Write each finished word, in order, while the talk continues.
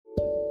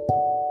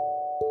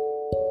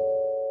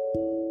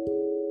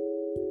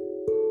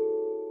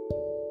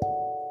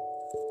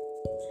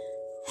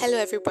Hello,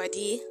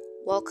 everybody.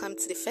 Welcome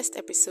to the first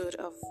episode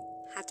of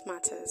Heart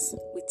Matters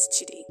with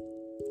Chide.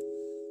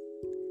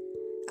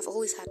 I've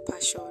always had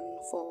passion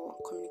for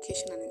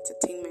communication and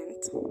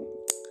entertainment,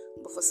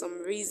 but for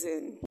some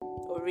reason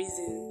or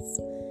reasons,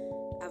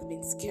 I've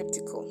been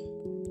skeptical.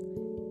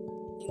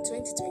 In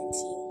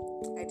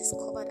 2020, I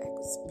discovered I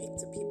could speak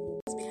to people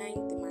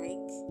behind the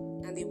mic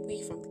and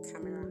away from the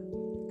camera,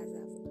 as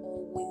I've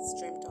always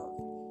dreamt of.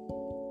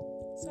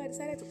 So I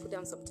decided to put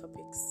down some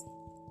topics,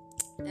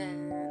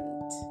 and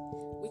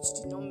which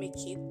did not make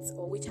it,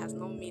 or which has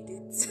not made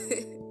it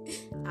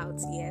out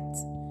yet.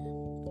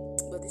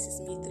 But this is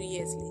me 3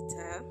 years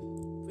later,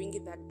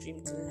 bringing that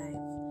dream to life.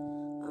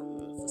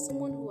 For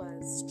someone who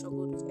has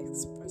struggled with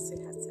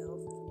expressing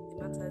herself, the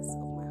matters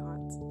of my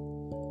heart.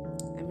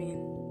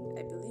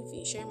 I believe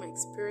in sharing my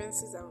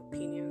experiences and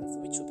opinions,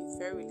 which will be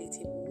very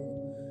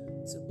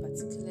relatable to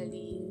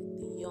particularly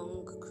the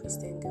young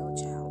Christian girl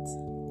child.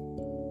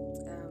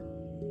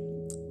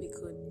 We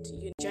could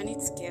journey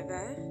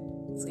together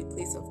to a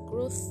place of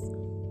growth,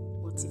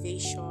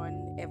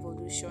 motivation,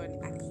 evolution,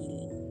 and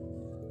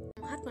healing.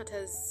 Heart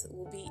Matters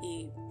will be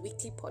a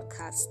weekly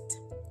podcast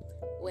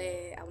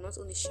where I will not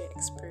only share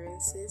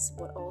experiences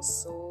but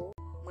also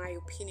my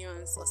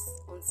opinions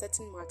on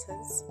certain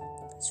matters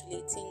that's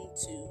relating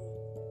to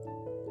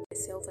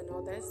myself and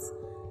others.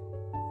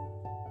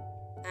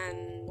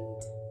 And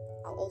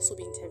I'll also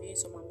be interviewing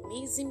some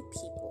amazing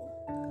people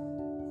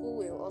who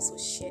will also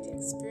share their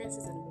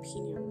experiences and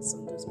opinions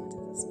on those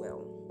matters as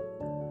well.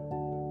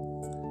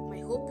 My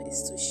hope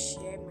is to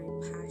share my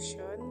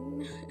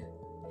passion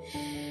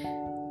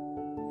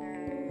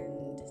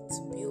and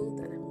to build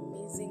an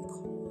amazing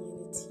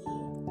community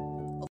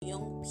of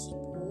young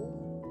people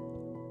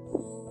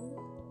who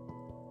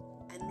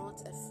are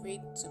not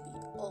afraid to be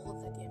all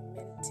that they're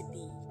meant to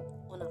be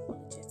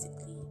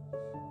unapologetically.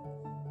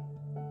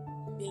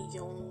 Being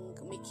young,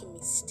 making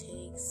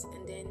mistakes,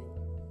 and then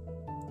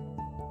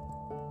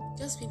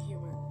just being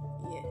human,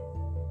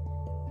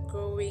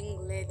 growing,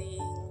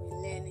 learning,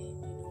 relearning,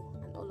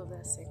 and all of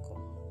that circle.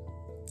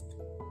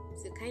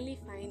 So kindly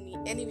find me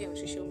anywhere on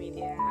social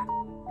media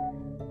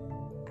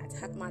at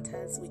Heart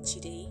Matters with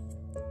Chide,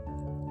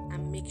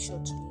 and make sure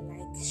to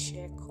like,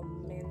 share,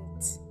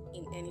 comment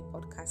in any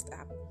podcast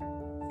app.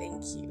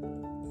 Thank you.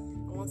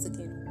 And once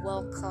again,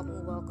 welcome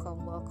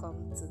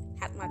to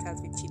Heart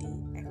Matters with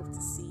Chide. I hope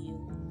to see you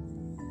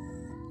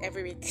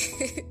every week.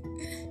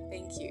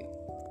 Thank you.